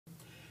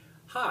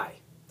Hi,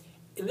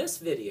 in this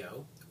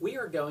video we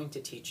are going to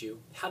teach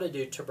you how to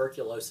do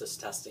tuberculosis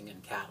testing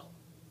in cattle.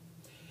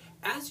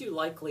 As you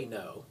likely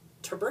know,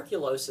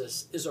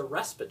 tuberculosis is a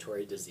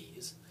respiratory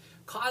disease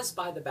caused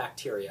by the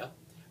bacteria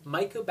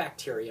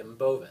Mycobacterium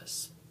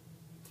bovis.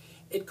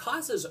 It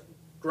causes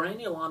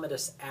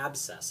granulomatous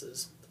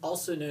abscesses,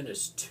 also known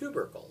as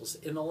tubercles,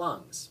 in the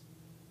lungs.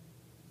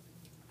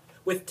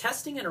 With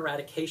testing and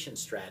eradication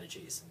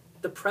strategies,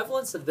 the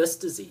prevalence of this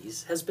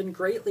disease has been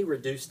greatly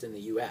reduced in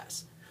the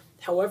U.S.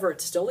 However, it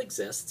still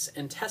exists,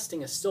 and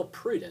testing is still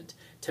prudent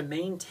to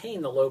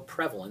maintain the low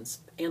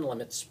prevalence and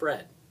limit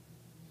spread.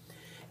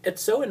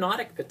 Its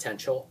zoonotic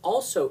potential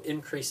also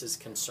increases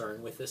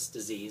concern with this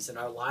disease in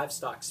our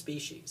livestock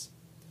species.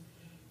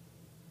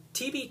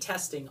 TB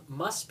testing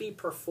must be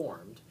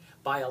performed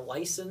by a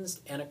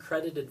licensed and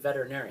accredited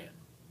veterinarian.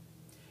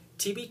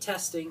 TB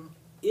testing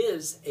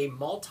is a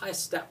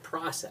multi-step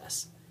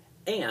process,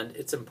 and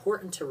it's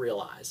important to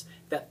realize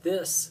that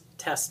this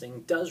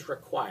testing does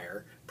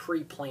require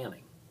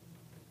pre-planning.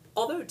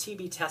 Although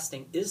TB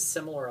testing is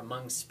similar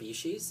among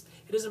species,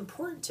 it is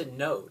important to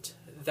note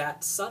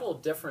that subtle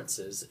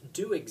differences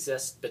do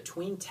exist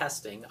between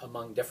testing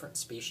among different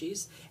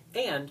species,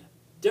 and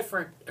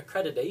different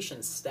accreditation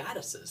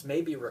statuses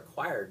may be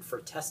required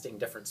for testing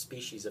different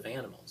species of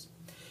animals.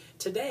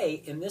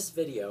 Today, in this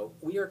video,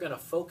 we are going to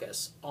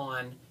focus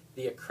on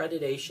the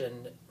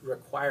accreditation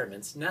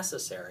requirements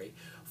necessary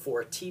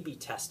for TB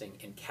testing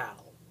in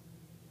cattle.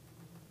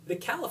 The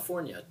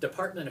California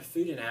Department of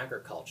Food and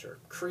Agriculture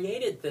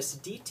created this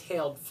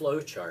detailed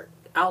flowchart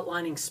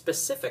outlining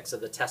specifics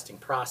of the testing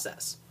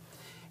process.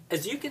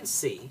 As you can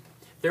see,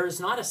 there is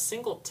not a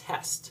single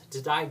test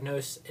to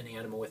diagnose an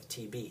animal with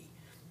TB.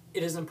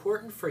 It is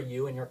important for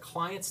you and your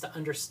clients to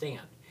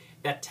understand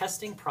that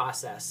testing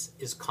process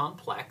is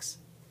complex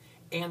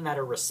and that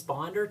a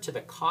responder to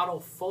the caudal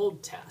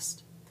fold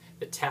test,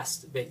 the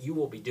test that you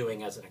will be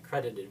doing as an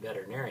accredited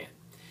veterinarian,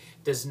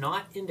 does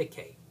not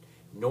indicate,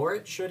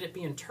 nor should it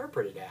be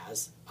interpreted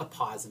as, a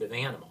positive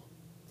animal.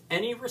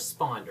 Any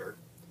responder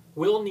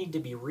will need to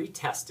be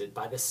retested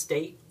by the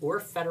state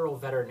or federal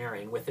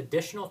veterinarian with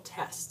additional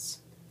tests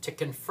to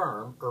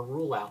confirm or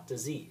rule out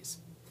disease.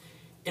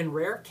 In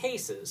rare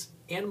cases,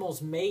 animals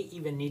may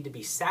even need to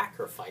be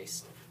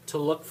sacrificed to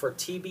look for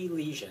TB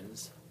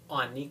lesions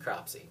on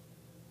necropsy.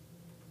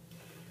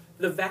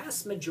 The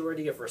vast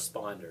majority of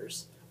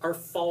responders are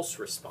false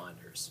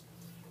responders.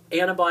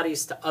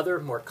 Antibodies to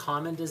other more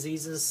common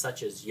diseases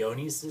such as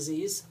Johne's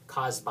disease,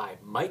 caused by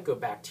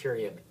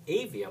Mycobacterium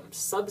avium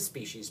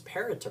subspecies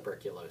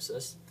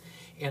paratuberculosis,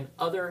 and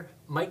other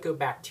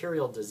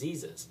mycobacterial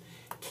diseases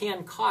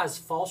can cause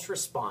false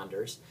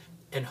responders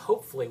and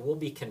hopefully will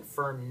be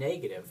confirmed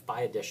negative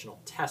by additional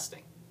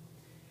testing.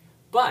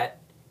 But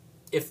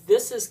if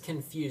this is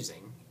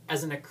confusing,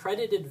 as an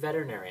accredited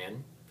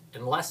veterinarian,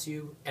 unless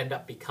you end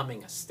up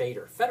becoming a state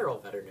or federal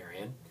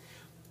veterinarian,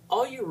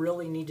 all you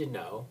really need to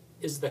know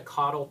is the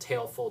caudal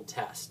tail fold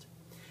test.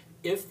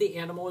 If the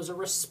animal is a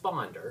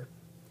responder,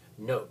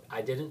 note,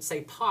 I didn't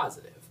say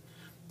positive.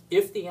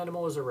 If the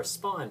animal is a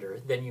responder,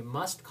 then you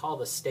must call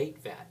the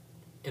state vet,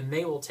 and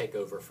they will take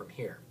over from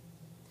here.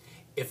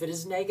 If it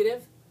is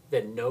negative,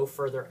 then no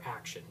further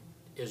action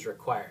is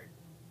required.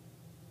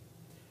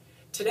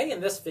 Today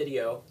in this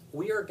video,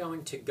 we are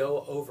going to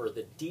go over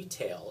the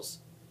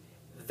details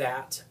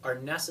that are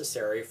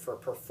necessary for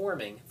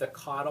performing the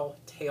caudal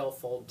tail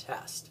fold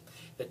test,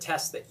 the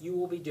test that you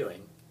will be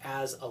doing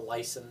as a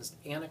licensed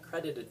and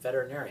accredited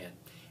veterinarian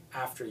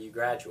after you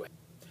graduate.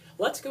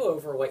 Let's go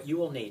over what you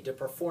will need to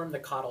perform the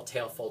caudal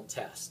tail fold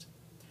test.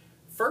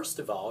 First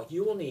of all,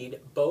 you will need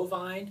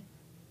bovine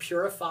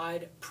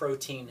purified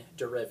protein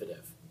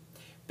derivative.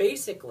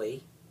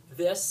 Basically,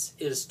 this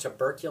is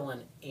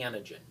tuberculin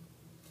antigen.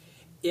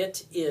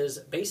 It is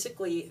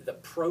basically the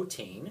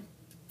protein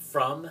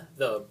from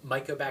the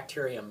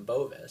Mycobacterium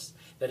bovis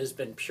that has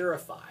been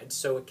purified,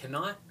 so it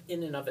cannot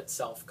in and of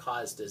itself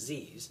cause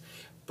disease,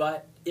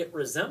 but it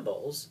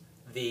resembles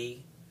the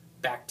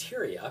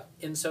bacteria,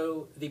 and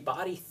so the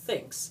body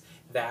thinks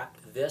that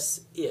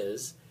this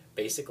is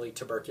basically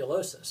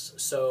tuberculosis.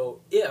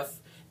 So if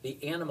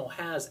the animal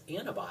has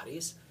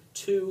antibodies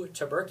to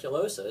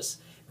tuberculosis,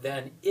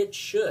 then it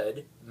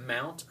should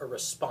mount a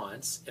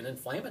response, an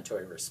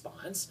inflammatory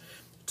response,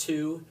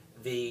 to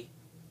the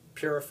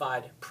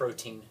purified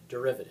protein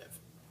derivative.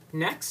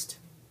 Next,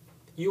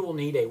 you will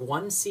need a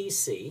 1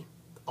 cc,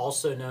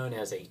 also known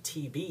as a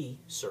TB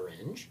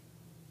syringe.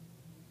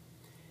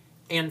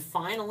 And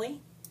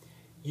finally,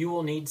 you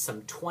will need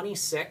some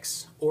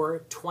 26 or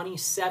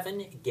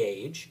 27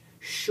 gauge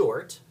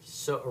short,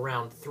 so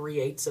around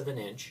 3/8 of an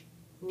inch,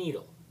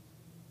 needle.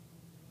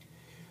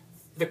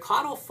 The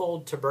caudal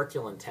fold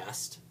tuberculin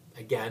test,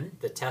 again,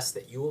 the test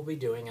that you will be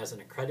doing as an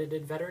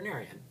accredited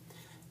veterinarian,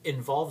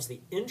 involves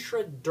the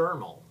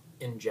intradermal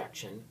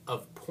injection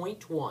of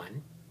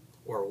 0.1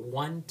 or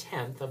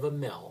 1/10 of a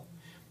mil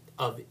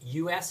of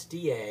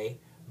USDA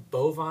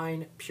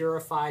bovine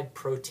purified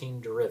protein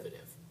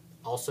derivative,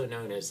 also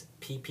known as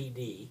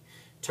PPD,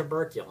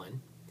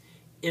 tuberculin,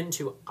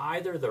 into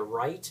either the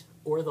right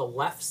or the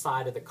left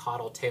side of the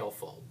caudal tail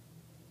fold.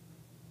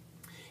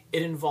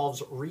 It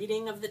involves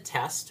reading of the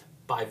test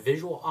by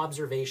visual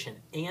observation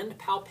and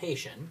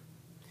palpation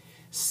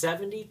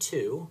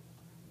 72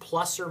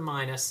 plus or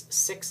minus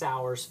 6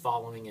 hours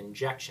following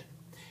injection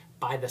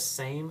by the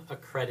same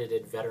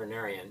accredited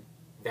veterinarian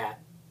that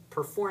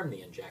performed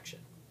the injection.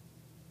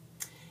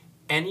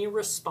 Any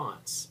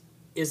response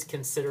is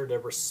considered a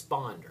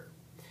responder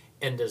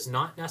and does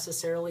not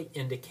necessarily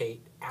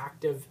indicate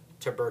active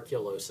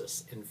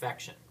tuberculosis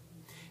infection.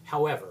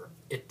 However,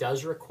 it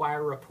does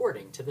require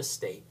reporting to the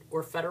state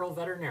or federal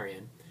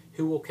veterinarian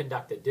who will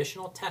conduct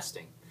additional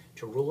testing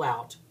to rule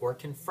out or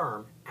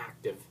confirm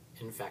active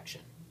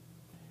infection.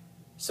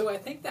 So I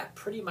think that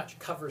pretty much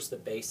covers the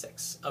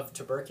basics of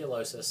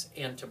tuberculosis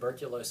and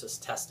tuberculosis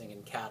testing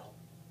in cattle.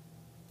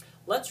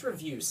 Let's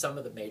review some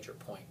of the major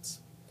points.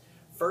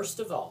 First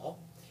of all,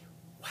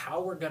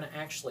 how we're going to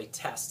actually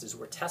test is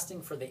we're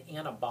testing for the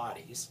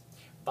antibodies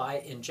by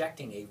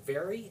injecting a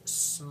very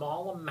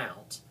small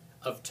amount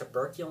of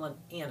tuberculin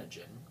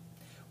antigen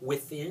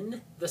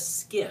within the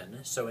skin,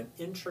 so an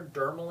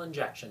intradermal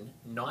injection,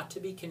 not to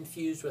be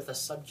confused with a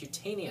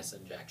subcutaneous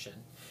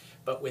injection,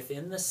 but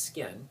within the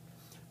skin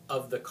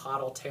of the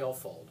caudal tail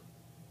fold.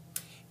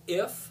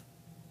 If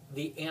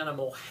the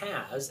animal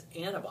has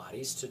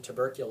antibodies to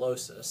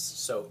tuberculosis,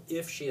 so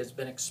if she has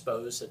been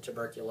exposed to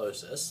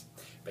tuberculosis,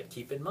 but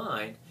keep in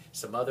mind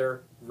some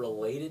other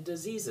related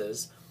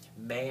diseases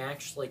may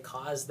actually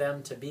cause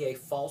them to be a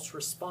false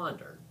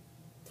responder.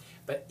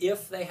 But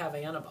if they have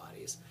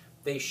antibodies,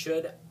 they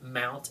should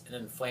mount an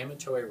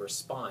inflammatory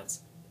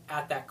response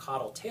at that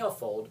caudal tail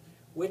fold,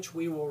 which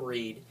we will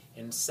read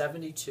in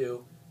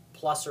 72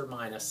 plus or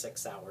minus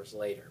 6 hours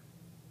later.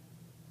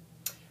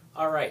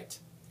 All right,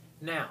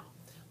 now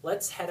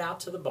let's head out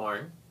to the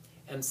barn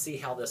and see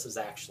how this is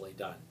actually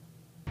done.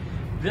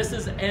 This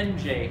is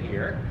NJ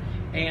here,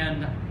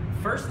 and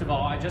first of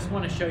all, I just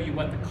want to show you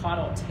what the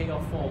caudal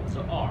tail folds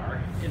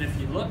are. And if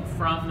you look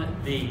from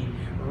the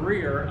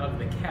rear of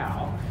the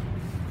cow,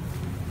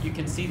 you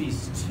can see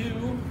these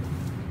two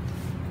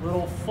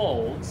little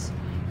folds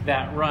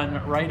that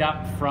run right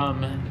up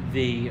from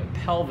the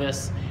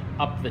pelvis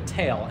up the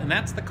tail, and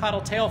that's the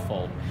caudal tail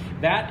fold.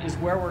 That is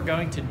where we're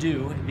going to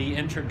do the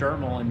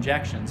intradermal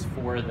injections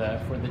for the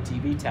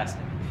TB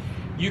testing.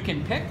 You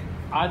can pick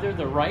either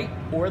the right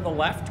or the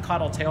left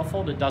caudal tail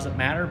fold, it doesn't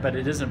matter, but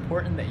it is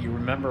important that you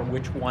remember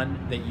which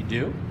one that you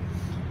do.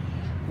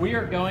 We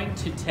are going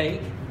to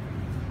take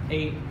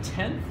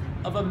 1/10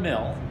 of a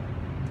mil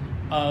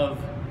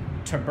of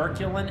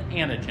tuberculin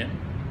antigen,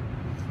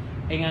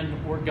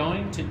 and we're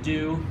going to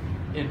do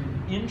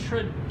an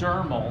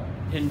intradermal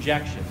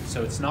injection.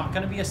 So it's not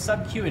going to be a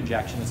sub-Q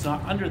injection, it's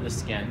not under the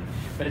skin,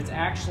 but it's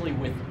actually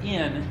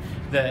within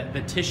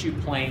the tissue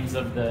planes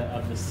of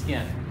the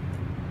skin.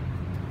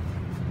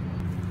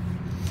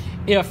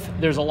 If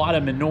there's a lot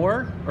of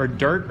manure or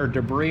dirt or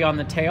debris on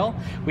the tail,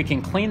 we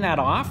can clean that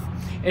off.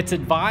 It's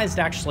advised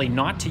actually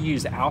not to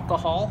use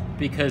alcohol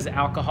because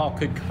alcohol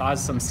could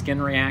cause some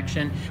skin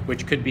reaction,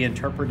 which could be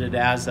interpreted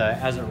as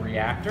a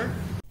reactor.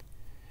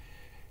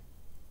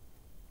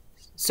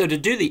 So to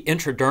do the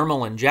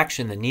intradermal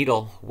injection, the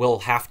needle will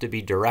have to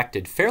be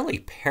directed fairly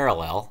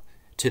parallel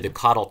to the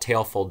caudal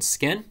tail fold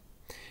skin.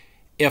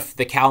 If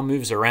the cow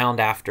moves around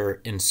after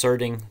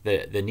inserting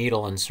the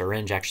needle and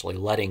syringe, actually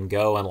letting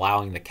go and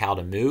allowing the cow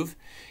to move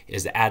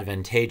is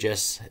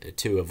advantageous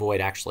to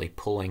avoid actually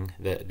pulling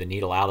the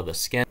needle out of the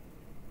skin.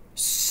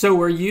 So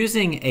we're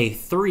using a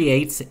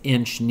 3/8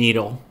 inch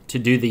needle to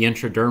do the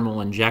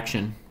intradermal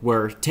injection.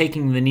 We're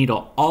taking the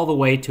needle all the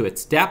way to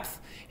its depth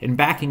and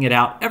backing it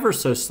out ever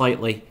so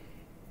slightly,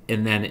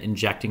 and then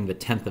injecting the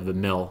 1/10 of a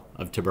mil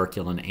of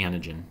tuberculin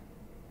antigen.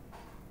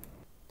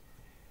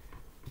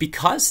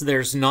 Because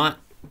there's not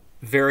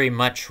very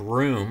much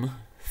room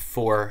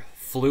for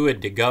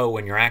fluid to go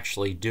when you're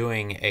actually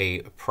doing a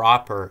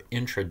proper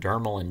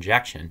intradermal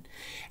injection,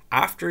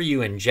 after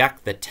you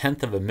inject the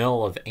 1/10 of a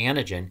mil of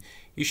antigen,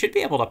 you should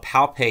be able to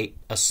palpate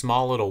a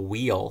small little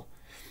wheal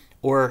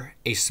or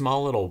a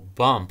small little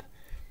bump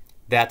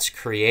that's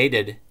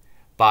created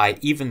by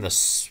even the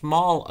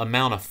small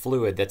amount of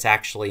fluid that's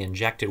actually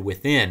injected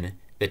within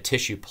the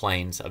tissue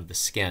planes of the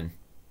skin.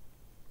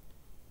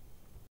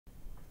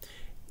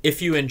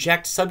 If you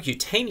inject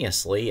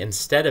subcutaneously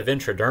instead of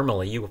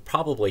intradermally, you will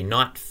probably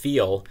not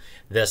feel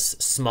this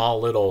small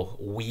little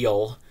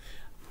wheal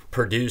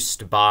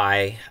produced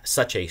by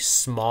such a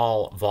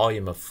small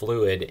volume of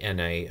fluid in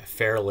a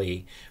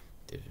fairly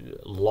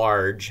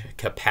large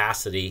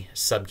capacity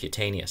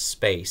subcutaneous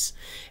space.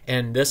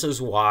 And this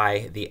is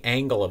why the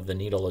angle of the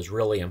needle is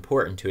really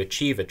important to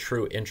achieve a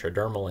true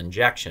intradermal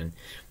injection.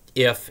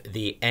 If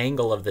the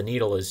angle of the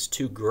needle is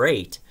too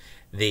great,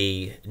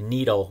 the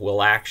needle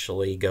will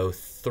actually go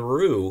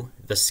through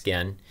the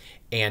skin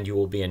and you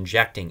will be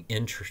injecting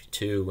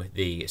into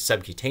the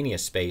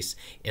subcutaneous space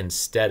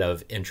instead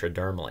of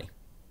intradermally.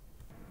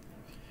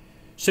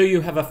 So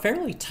you have a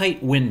fairly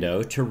tight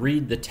window to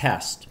read the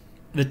test.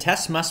 The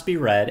test must be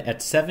read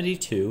at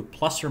 72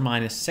 plus or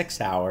minus 6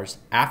 hours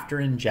after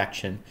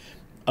injection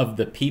of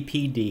the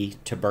PPD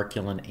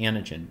tuberculin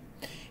antigen.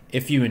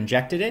 If you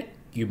injected it,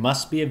 you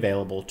must be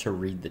available to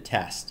read the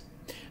test.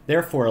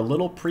 Therefore, a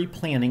little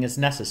pre-planning is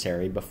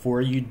necessary before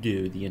you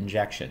do the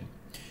injection.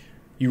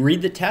 You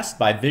read the test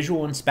by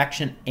visual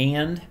inspection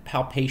and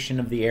palpation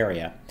of the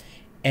area.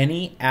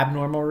 Any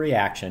abnormal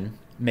reaction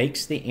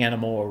makes the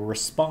animal a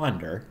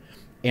responder,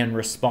 and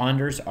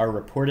responders are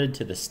reported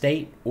to the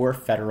state or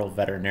federal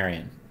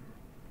veterinarian.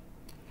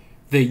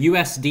 The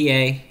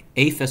USDA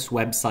APHIS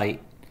website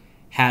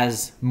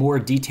has more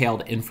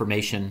detailed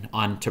information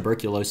on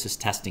tuberculosis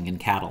testing in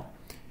cattle.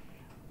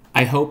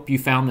 I hope you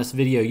found this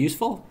video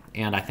useful,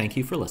 and I thank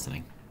you for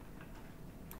listening.